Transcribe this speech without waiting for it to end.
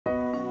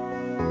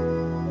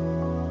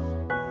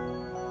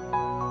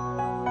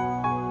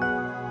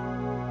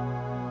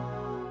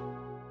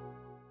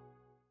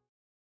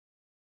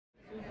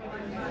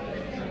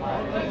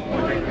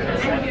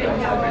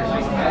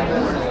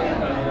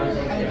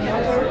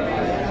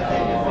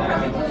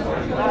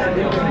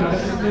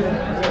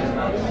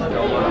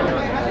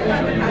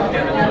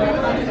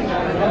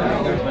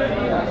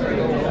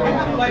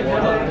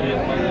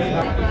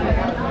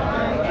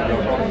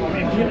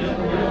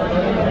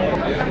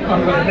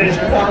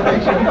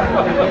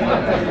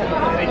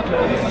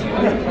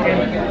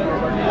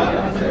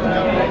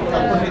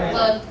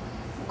But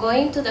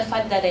going to the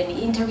fact that in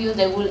the interview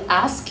they will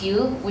ask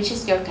you which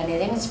is your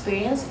Canadian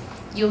experience,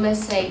 you may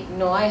say,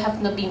 no, I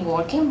have not been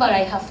working, but I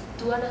have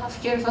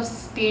 2.5 years of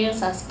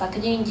experience as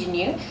packaging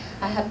engineer.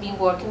 I have been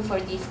working for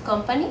this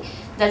company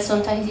that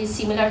sometimes is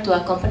similar to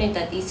a company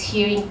that is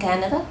here in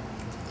Canada.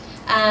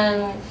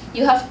 And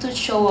you have to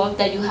show up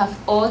that you have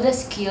all the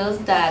skills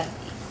that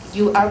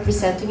you are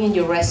presenting in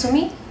your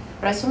resume,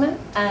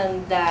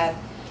 and that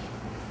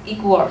it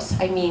works.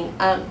 I mean,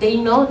 they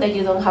know that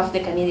you don't have the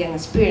Canadian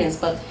experience,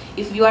 but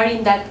if you are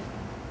in that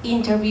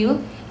interview,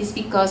 it's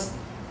because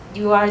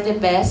you are the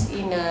best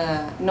in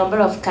a number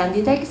of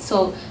candidates,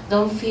 so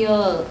don't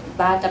feel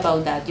bad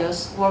about that.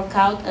 Just work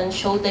out and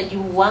show that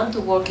you want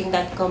to work in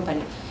that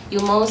company.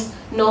 You must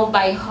know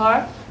by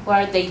heart what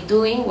are they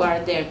doing, what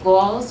are their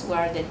goals, what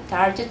are the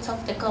targets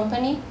of the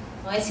company.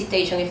 No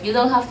hesitation. If you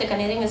don't have the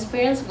Canadian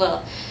experience,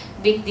 well,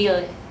 big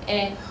deal.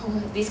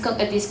 This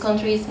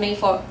country is made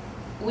for,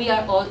 we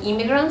are all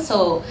immigrants,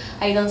 so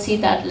I don't see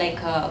that like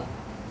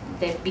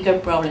the bigger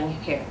problem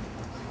here.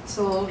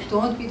 So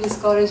don't be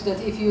discouraged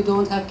that if you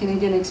don't have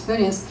Canadian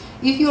experience.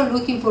 If you're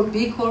looking for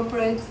big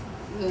corporate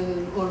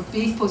or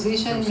big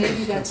position,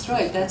 maybe that's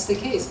right, that's the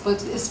case.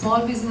 But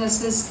small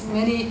businesses,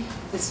 many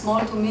small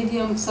to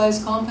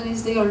medium-sized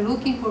companies, they are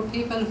looking for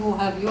people who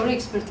have your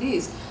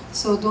expertise.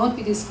 So don't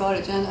be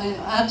discouraged. And I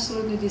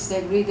absolutely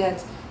disagree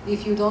that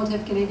if you don't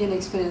have Canadian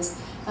experience.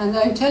 And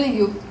I'm telling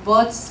you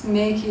what's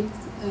make it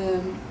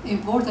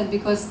important,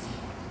 because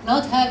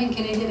not having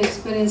Canadian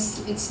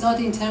experience, it's not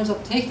in terms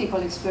of technical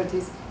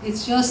expertise,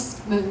 it's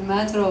just a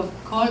matter of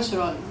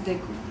cultural, the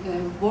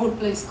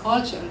workplace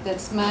culture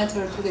that's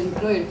matter to the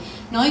employer.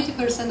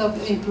 90%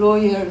 of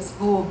employers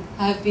who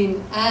have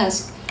been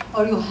asked,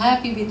 are you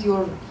happy with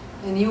your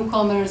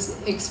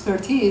newcomers'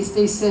 expertise?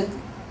 They said,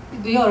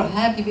 we are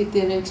happy with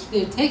their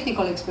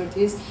technical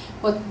expertise,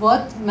 but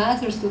what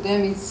matters to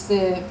them is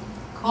the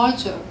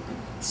culture.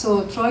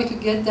 So try to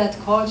get that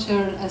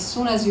culture as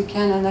soon as you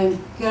can, and I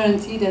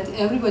guarantee that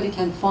everybody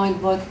can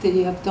find what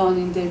they have done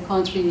in their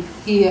country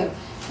here.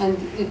 And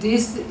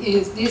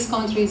this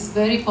country is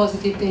very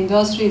positive. The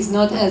industry is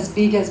not as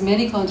big as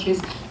many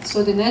countries,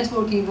 so the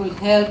networking will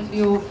help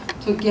you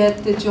to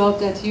get the job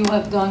that you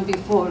have done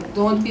before.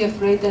 Don't be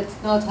afraid that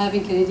not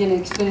having Canadian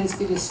experience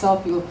will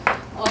stop you.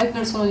 I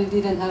personally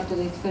didn't have that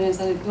experience,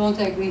 and I don't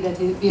agree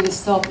that it will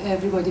stop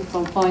everybody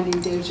from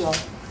finding their job.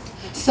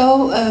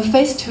 So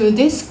faced to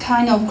this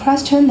kind of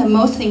question, the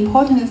most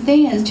important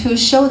thing is to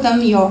show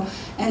them your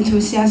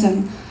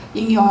enthusiasm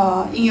in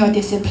your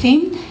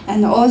discipline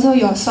and also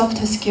your soft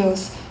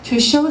skills. To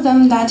show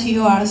them that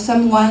you are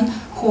someone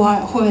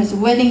who is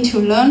willing to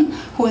learn,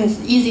 who is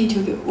easy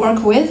to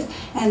work with,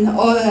 and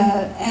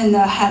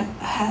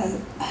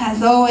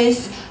has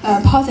always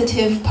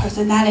positive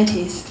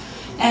personalities.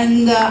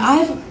 And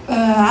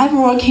I've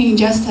working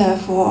just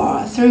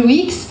for 3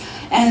 weeks.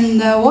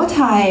 And what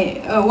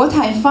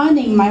I find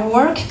in my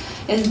work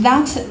is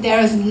that there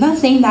is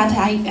nothing that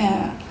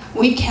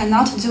we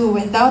cannot do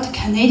without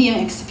Canadian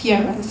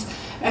experience.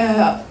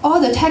 All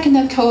the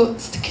technical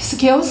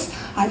skills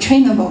are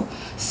trainable.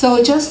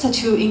 So just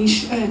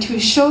to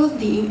show to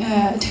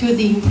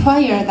the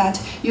employer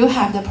that you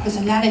have the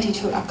personality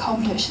to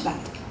accomplish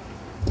that.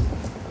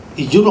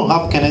 If you don't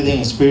have Canadian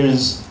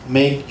experience,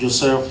 make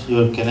yourself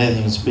your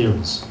Canadian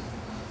experience.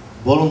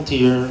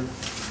 Volunteer.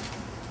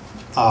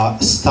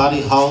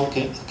 Study how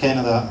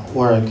Canada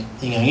works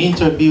in an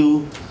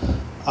interview.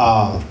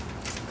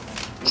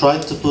 Try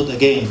to put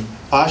again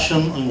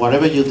passion in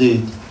whatever you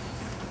did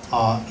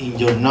in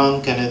your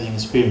non-Canadian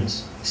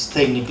experience. It's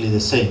technically the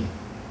same.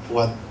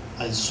 What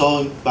I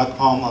saw back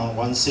home and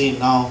what I'm seeing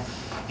now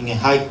in a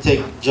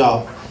high-tech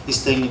job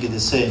is technically the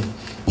same.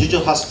 You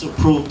just have to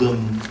prove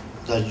them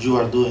that you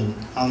are doing.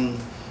 And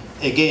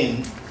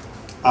again,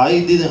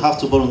 I didn't have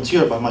to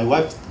volunteer, but my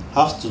wife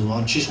have to,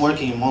 and she's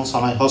working in Mount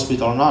Sinai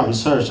Hospital now,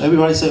 research.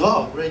 Everybody say,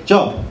 oh, great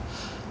job.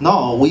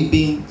 No,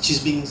 she's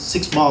been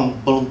 6 months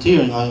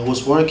volunteering. I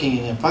was working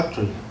in a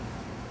factory.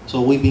 So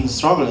we've been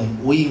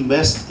struggling. We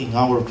invest in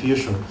our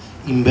future.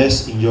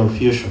 Invest in your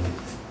future.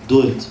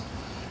 Do it.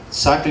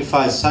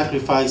 Sacrifice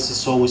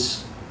is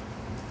always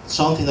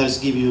something that is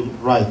give you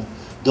right.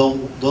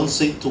 Don't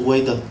sit to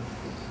wait that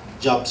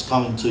jobs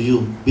coming to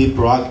you. Be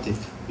proactive.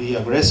 Be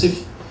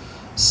aggressive.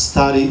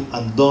 Study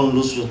and don't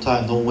lose your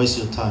time. Don't waste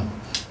your time.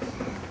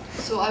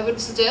 So I would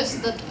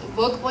suggest that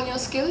work upon your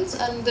skills,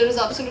 and there is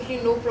absolutely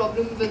no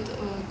problem with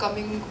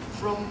coming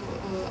from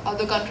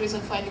other countries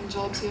and finding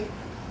jobs here,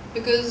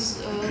 because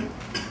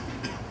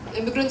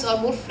immigrants are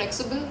more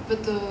flexible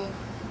with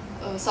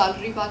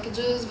salary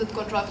packages, with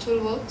contractual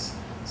works,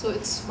 so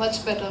it's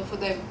much better for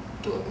them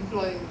to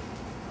employ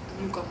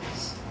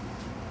newcomers.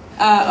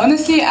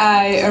 Honestly,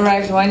 I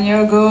arrived 1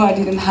 year ago. I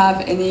didn't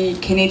have any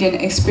Canadian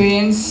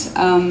experience.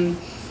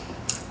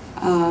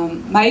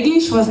 My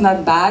English was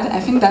not bad. I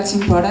think that's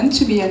important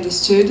to be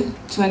understood,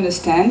 to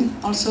understand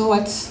also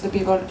what the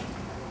people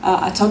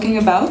are talking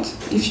about.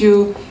 If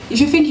you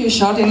think you're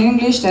short in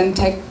English, then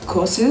take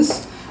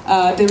courses.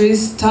 There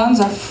is tons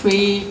of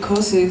free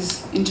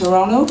courses in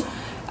Toronto.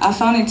 I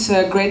found it's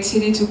a great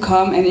city to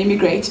come and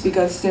immigrate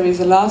because there is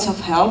a lot of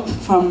help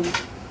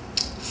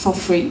for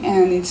free,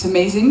 and it's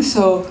amazing.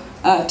 So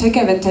take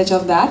advantage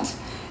of that.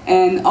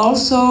 And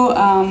also,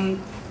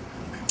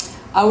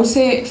 I would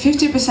say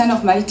 50%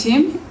 of my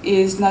team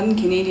is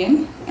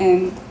non-Canadian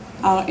and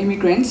are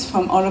immigrants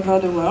from all over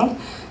the world.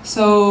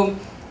 So,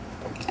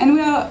 and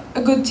we are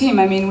a good team.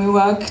 I mean, we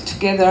work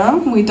together.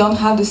 We don't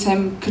have the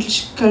same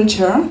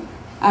culture.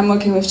 I'm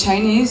working with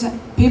Chinese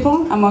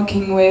people. I'm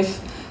working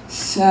with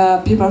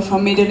people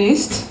from Middle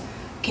East,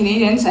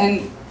 Canadians,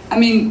 and I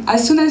mean,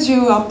 as soon as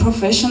you are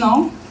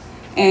professional,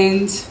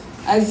 and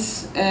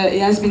as it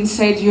has been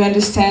said, you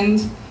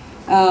understand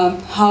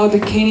how the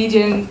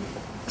Canadian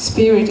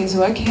spirit is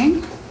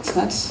working. It's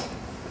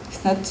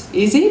not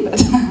easy,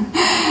 but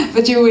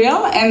but you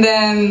will, and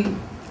then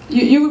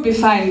you will be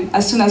fine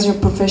as soon as you're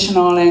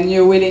professional and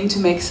you're willing to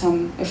make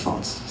some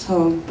efforts.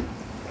 So,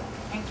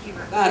 thank you.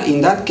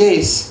 In that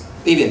case,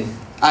 even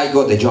I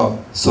got the job.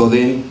 So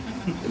then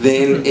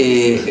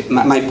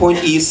my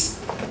point is,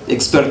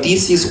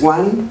 expertise is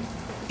one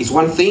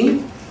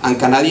thing, and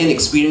Canadian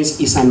experience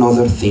is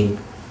another thing,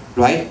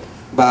 right?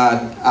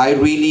 But I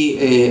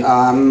really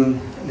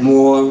am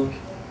more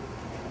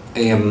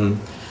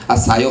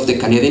aside of the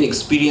Canadian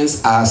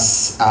experience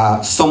as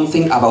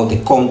something about the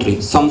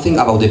country, something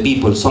about the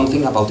people,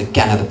 something about the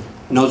Canada.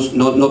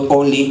 Not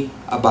only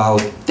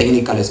about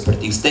technical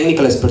expertise.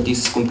 Technical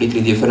expertise is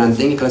completely different.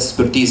 Technical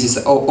expertise is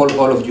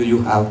all of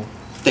you have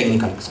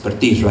technical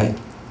expertise, right?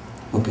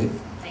 Okay.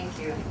 Thank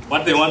you.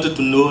 What they wanted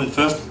to know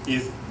first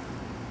is,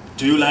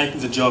 do you like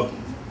the job?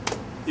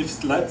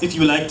 If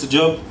you like the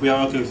job, we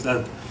are okay with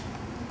that.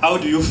 How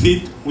do you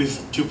fit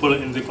with people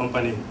in the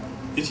company?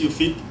 If you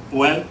fit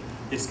well,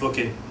 it's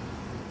okay.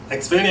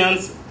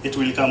 Experience, it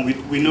will come.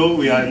 We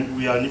know you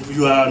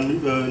are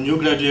a new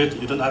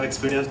graduate, you don't have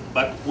experience,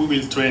 but we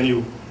will train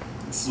you.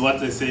 This is what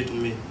they say to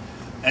me.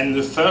 And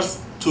the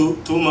first two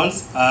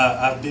months,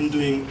 I've been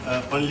doing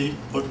only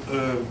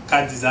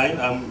CAD design.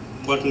 I'm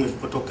working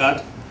with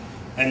AutoCAD,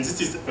 and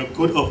this is a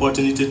good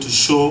opportunity to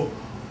show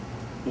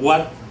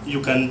what you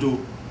can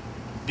do,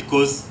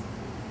 because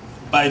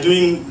by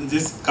doing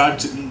this CAD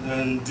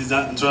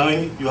design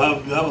drawing, you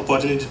have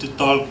opportunity to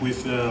talk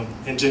with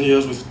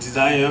engineers, with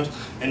designers,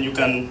 and you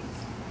can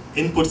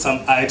input some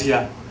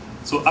idea.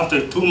 So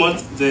after 2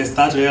 months, they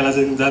start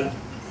realizing that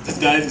this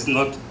guy is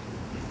not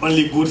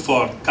only good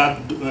for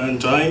CAD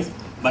drawings,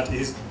 but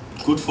is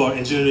good for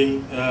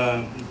engineering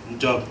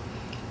job.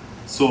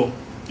 So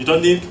you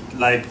don't need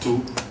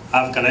to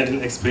have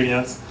Canadian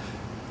experience.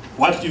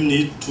 What you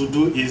need to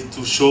do is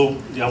to show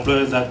the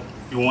employers that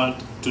you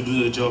want to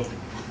do the job.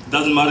 It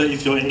doesn't matter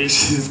if your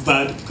English is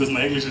bad, because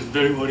my English is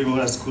very horrible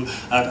at school,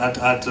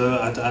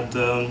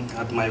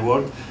 at my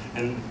work,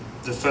 and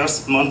the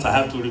first month I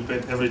have to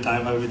repeat every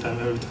time.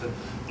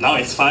 Now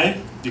it's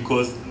fine,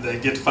 because they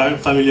get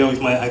familiar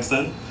with my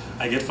accent.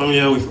 I get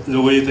familiar with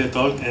the way they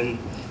talk. And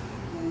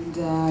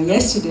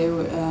yesterday,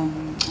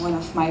 one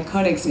of my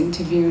colleagues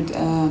interviewed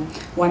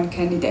one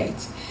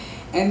candidate.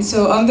 And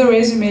so on the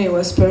resume, it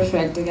was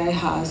perfect. The guy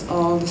has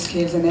all the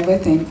skills and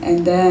everything.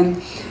 And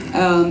then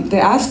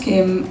they asked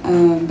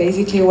him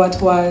basically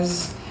what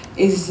was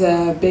his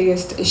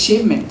biggest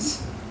achievement.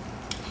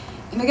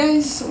 And the guy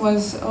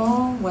was,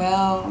 oh,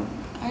 well,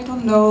 I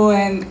don't know.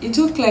 And it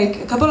took like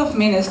a couple of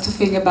minutes to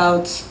think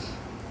about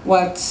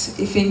what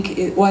he think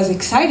it was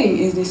exciting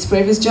in this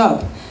previous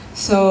job.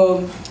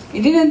 So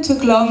it didn't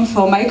take long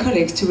for my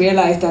colleagues to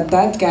realize that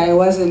that guy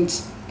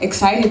wasn't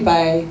excited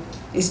by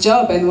his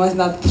job and was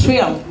not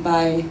thrilled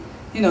by,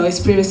 his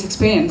previous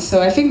experience.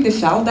 So I think they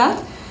felt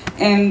that,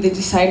 and they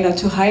decided not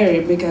to hire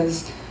him,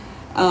 because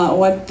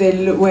what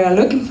they were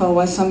looking for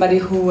was somebody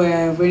who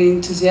were really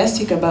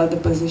enthusiastic about the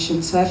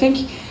position. So I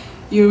think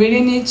you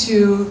really need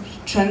to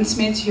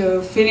transmit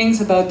your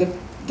feelings about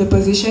the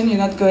position. You're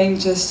not going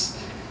just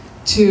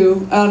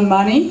to earn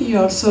money.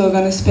 You're also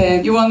going to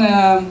spend. You want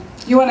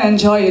to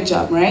enjoy your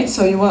job, right?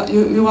 So you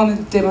want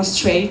to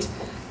demonstrate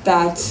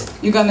that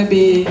you're going to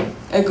be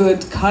a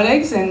good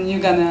colleague and you're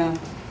going to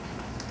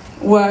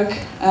work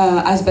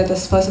as best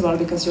as possible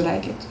because you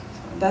like it.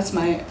 So that's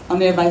my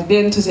only advice. Be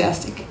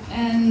enthusiastic.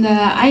 And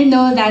I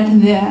know that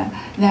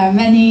there are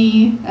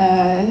many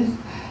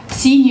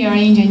senior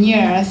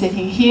engineers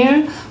sitting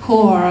here who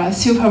are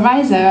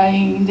supervisor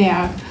in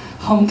their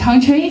home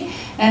country,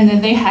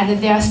 and they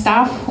had their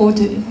staff who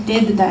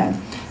did the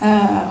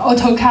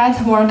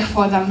AutoCAD work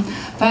for them.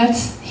 But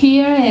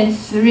here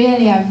it's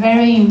really a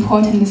very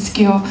important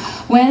skill.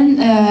 When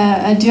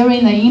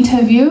during the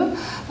interview,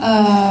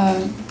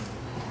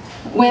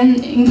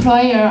 when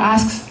employer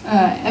asks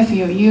if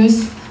you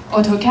use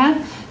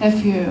AutoCAD,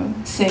 if you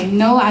say,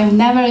 no, I've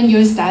never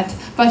used that,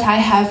 but I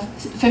have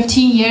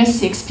 15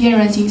 years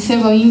experience in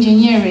civil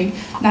engineering,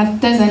 that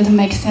doesn't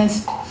make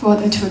sense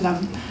to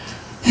them.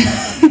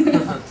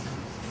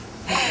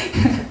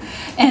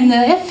 And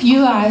if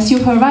you are a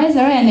supervisor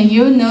and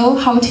you know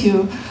how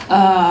to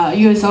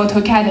use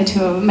AutoCAD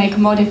to make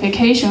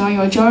modification on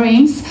your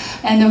drawings.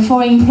 And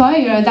for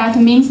employer, that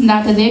means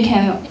that they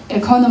can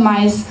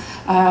economize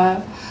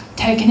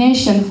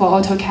technician for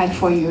AutoCAD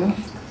for you.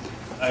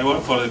 I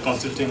work for a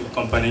consulting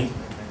company,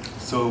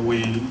 so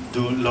we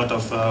do a lot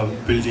of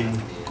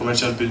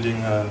commercial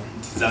building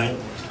design.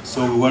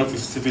 So we work with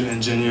civil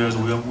engineers,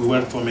 we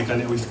work for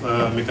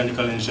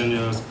mechanical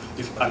engineers,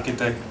 with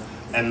architects,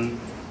 and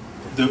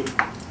the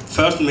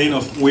first main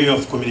way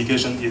of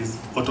communication is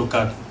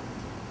AutoCAD,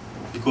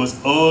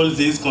 because all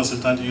these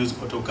consultants use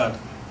AutoCAD.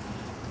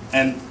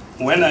 And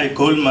when I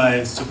called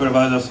my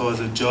supervisor for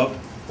the job,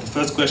 the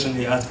first question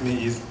he asked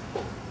me is,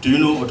 do you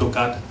know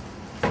AutoCAD?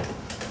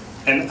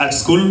 And at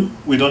school,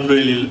 we don't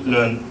really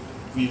learn.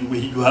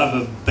 You have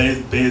a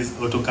base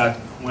AutoCAD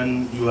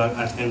when you are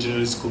at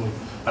engineering school.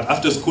 But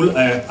after school,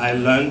 I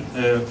learned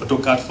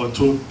AutoCAD for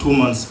two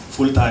months,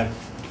 full time.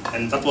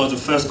 And that was the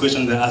first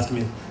question they asked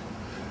me.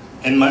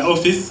 In my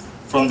office,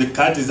 from the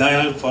CAD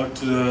designer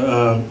to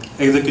the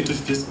executive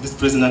vice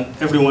president,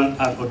 everyone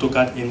has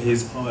AutoCAD in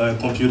his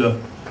computer.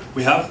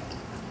 We have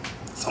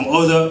some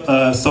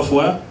other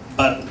software,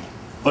 but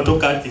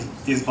AutoCAD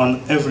is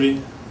on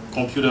every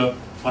computer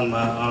on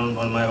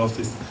my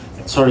office.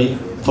 Sorry,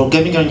 for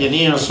chemical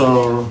engineers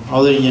or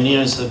other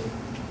engineers,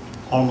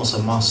 almost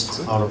a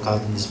must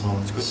AutoCAD in this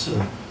moment. It's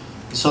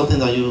something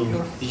that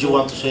if you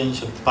want to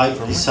change a pipe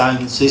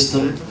design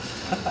system,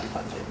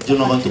 you're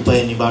not going to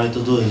pay anybody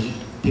to do it.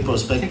 People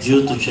expect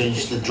you to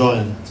change the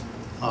drawing,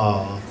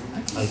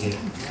 like a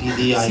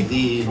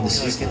PDID in the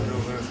system.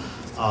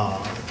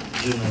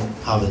 You know,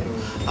 have it.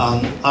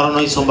 I don't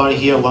know if somebody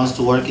here wants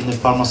to work in the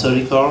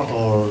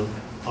pharmaceutical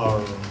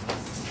or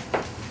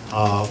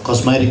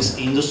cosmetics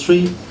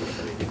industry.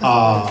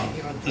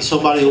 If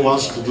somebody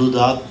wants to do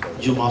that,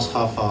 you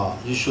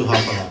should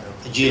have a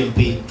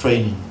GMP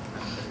training.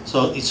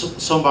 So if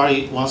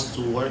somebody wants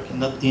to work in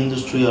that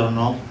industry, I don't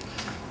know,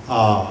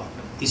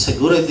 it's a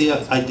good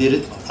idea. I did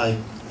it.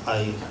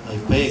 I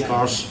paid a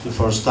course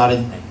before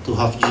starting to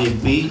have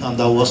GMP, and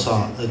that was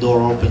a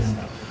door open.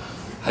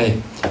 Hi,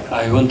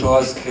 I want to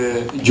ask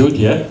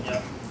Julia,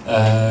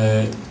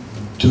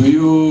 do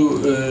you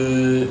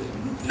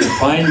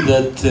find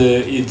that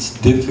it's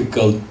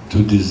difficult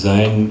to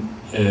design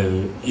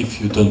if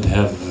you don't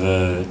have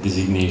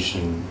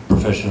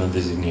professional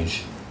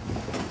designation?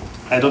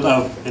 I don't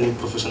have any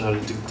professional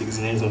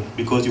designation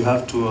because you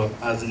have to,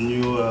 as a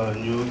new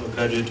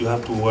graduate, you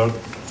have to work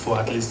for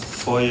at least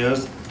 4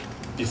 years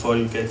before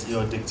you get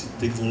your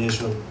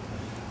designation.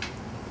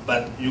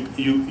 But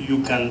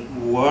you can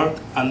work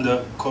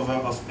under cover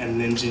of an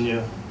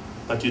engineer,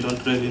 but you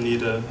don't really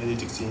need any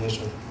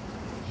designation.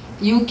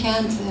 You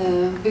can't,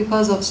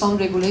 because of some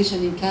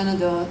regulation in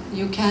Canada,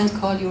 you can't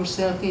call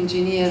yourself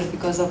engineer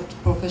because of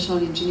Professional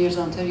Engineers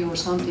Ontario or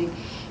something.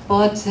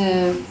 But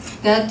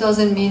that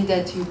doesn't mean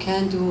that you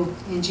can do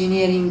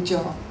engineering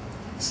job.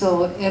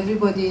 So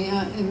everybody,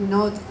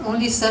 not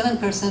only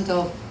 7%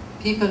 of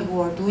people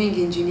who are doing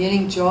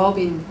engineering job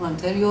in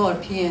Ontario are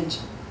PhD.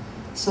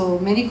 So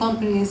many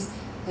companies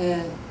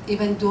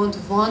even don't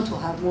want to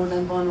have more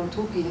than 1 or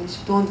 2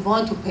 PhD, don't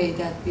want to pay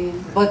that bill,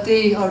 but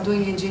they are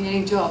doing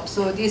engineering jobs.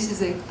 So this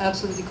is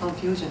absolutely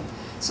confusion.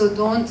 So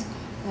don't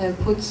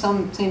put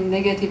something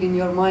negative in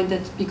your mind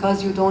that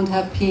because you don't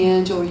have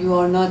PhD or you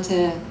are not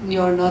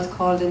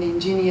called an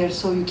engineer,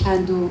 so you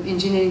can't do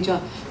engineering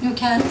job. You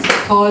can't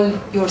call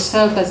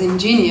yourself as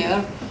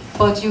engineer,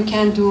 but you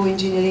can do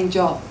engineering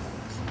job.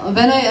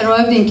 When I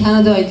arrived in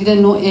Canada, I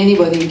didn't know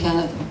anybody in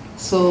Canada.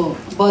 So,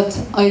 but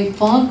I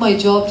found my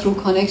job through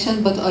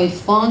connection, but I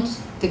found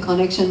the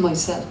connection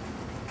myself.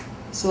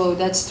 So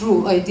that's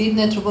true. I did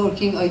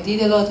networking, I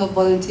did a lot of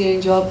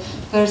volunteering job.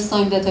 First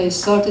time that I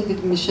started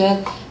with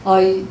Michelle,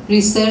 I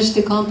researched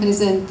the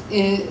companies, and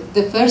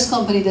the first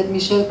company that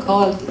Michelle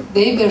called,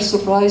 they were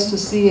surprised to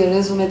see a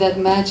resume that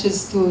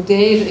matches to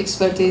their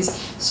expertise,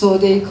 so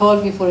they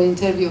called me for an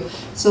interview.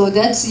 So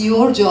that's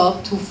your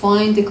job, to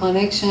find the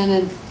connection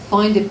and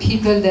find the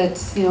people that,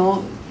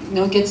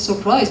 get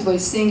surprised by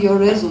seeing your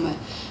resume.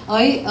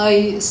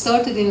 I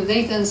started in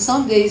LinkedIn.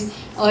 Some days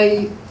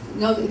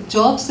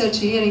job search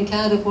here in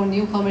Canada for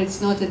newcomers,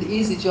 it's not an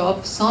easy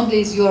job. Some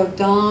days you are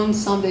down,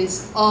 some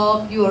days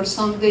up, you are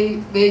some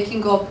day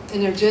waking up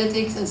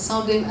energetic, and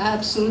some days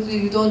absolutely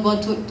you don't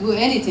want to do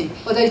anything.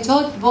 But I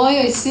thought, why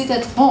I sit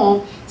at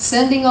home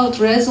sending out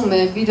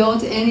resume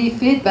without any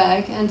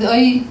feedback, and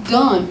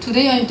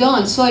today I'm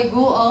done. So I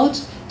go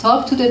out,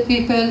 talk to the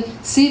people,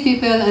 see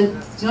people,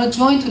 and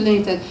join to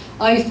LinkedIn.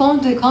 I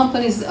found the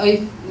companies,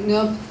 I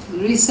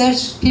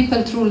researched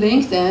people through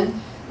LinkedIn.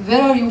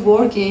 Where are you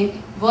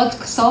working? What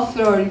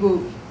software are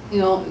you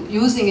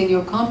using in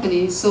your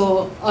company?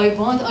 So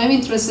I'm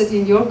interested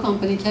in your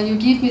company. Can you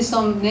give me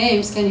some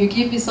names? Can you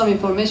give me some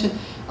information?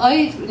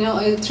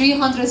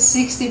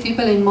 360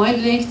 people in my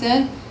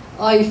LinkedIn,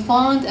 I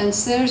found and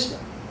searched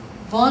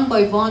one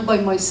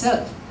by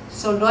myself.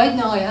 So right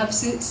now I have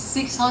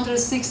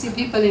 660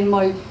 people in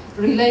my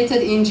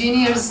related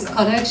engineers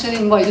connection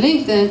in my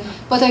LinkedIn,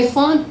 but I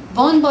found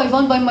one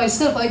by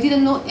myself. I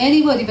didn't know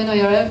anybody when I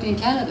arrived in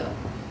Canada.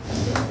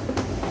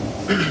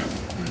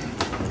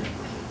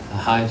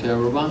 Hi to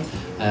everyone.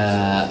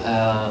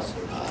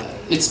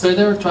 It's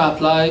better to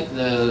apply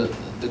the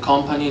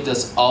company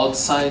that's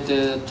outside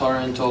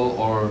Toronto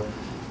or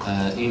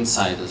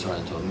inside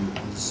Toronto.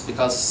 It's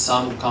because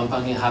some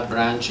company have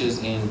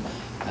branches in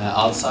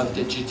outside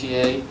the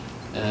GTA.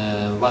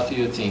 What do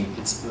you think?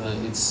 It's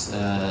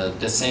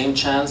the same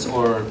chance,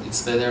 or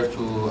it's better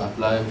to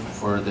apply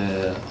for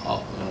the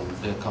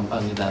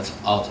company that's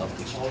out of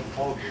the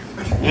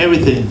GTA?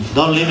 Everything.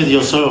 Don't limit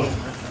yourself.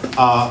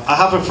 I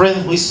have a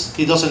friend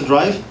he doesn't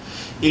drive.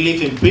 He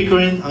lives in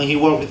Pickering and he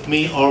worked with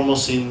me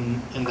almost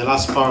in the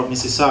last part of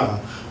Mississauga.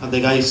 And the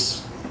guy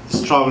is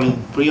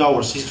traveling 3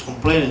 hours. He's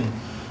complaining.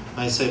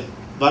 I said,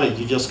 buddy,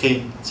 you just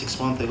came 6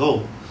 months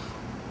ago.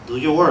 Do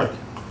your work.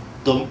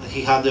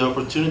 He had the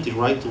opportunity,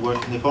 right, to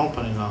work in the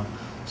company now.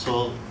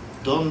 So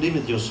don't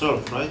limit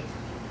yourself, right?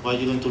 Why are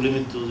you going to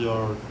limit to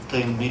your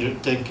 10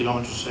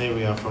 kilometers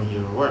area from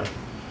your work?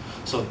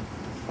 So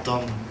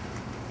don't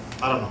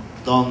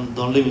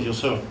limit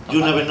yourself.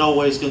 You never know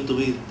where it's going to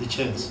be the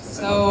chance.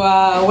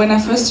 So when I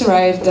first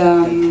arrived,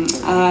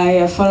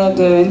 I followed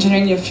the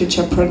Engineering Your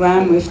Future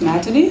program with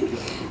Natalie.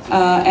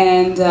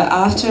 And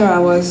after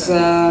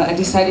I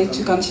decided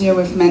to continue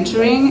with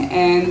mentoring,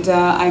 and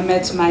I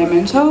met my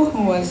mentor,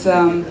 who was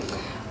a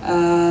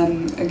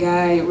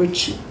guy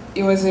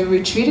he was a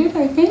retreated,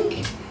 I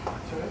think.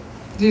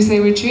 Do you say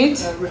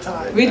retreat?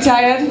 Retired.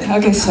 Retired?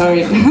 Okay,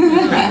 sorry.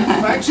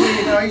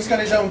 Actually, he's got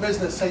his own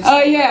business. So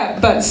oh yeah,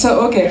 but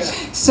okay.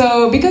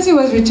 So because he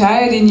was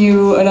retired, he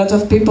knew a lot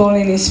of people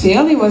in his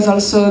field. He was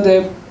also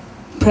the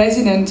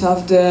president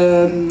of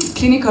the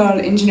Clinical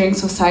Engineering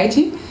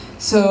Society.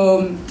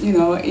 So,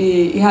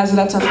 he has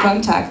lots of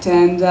contact,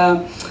 and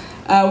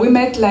we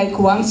met like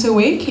once a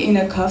week in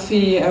a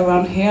coffee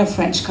around here,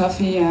 French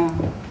coffee,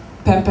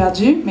 Pain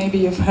Perdu, maybe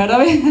you've heard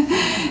of it.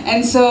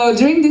 And so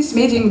during this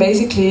meeting,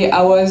 basically,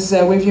 I was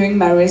reviewing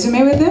my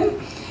resume with him.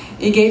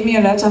 He gave me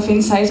a lot of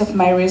insight of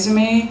my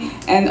resume,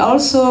 and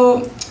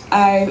also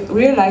I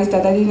realized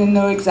that I didn't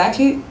know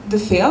exactly the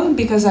field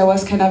because I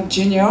was kind of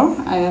junior.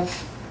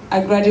 I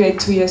graduated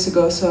 2 years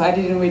ago, so I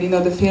didn't really know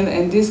the field,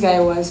 and this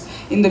guy was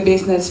in the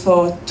business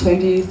for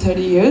 20,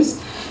 30 years.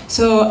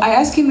 So I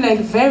asked him like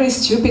very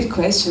stupid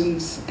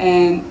questions,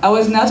 and I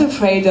was not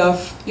afraid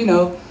of,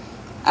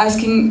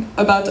 asking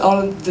about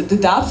all the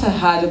doubts I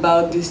had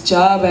about this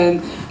job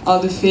and all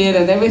the field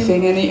and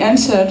everything, and he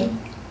answered,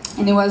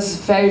 and it was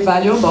very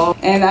valuable.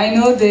 And I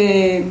know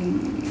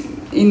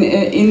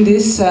in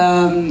this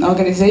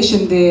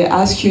organization, they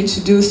ask you to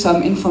do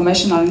some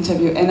informational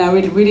interview, and I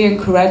would really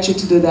encourage you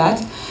to do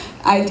that.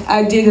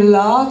 I did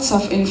lots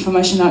of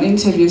informational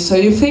interviews, so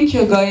you think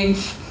you're going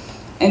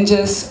and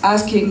just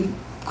asking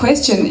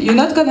questions, you're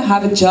not going to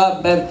have a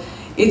job, but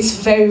it's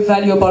very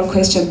valuable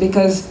question,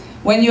 because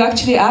when you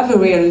actually have a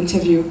real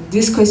interview,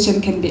 this question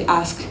can be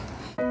asked.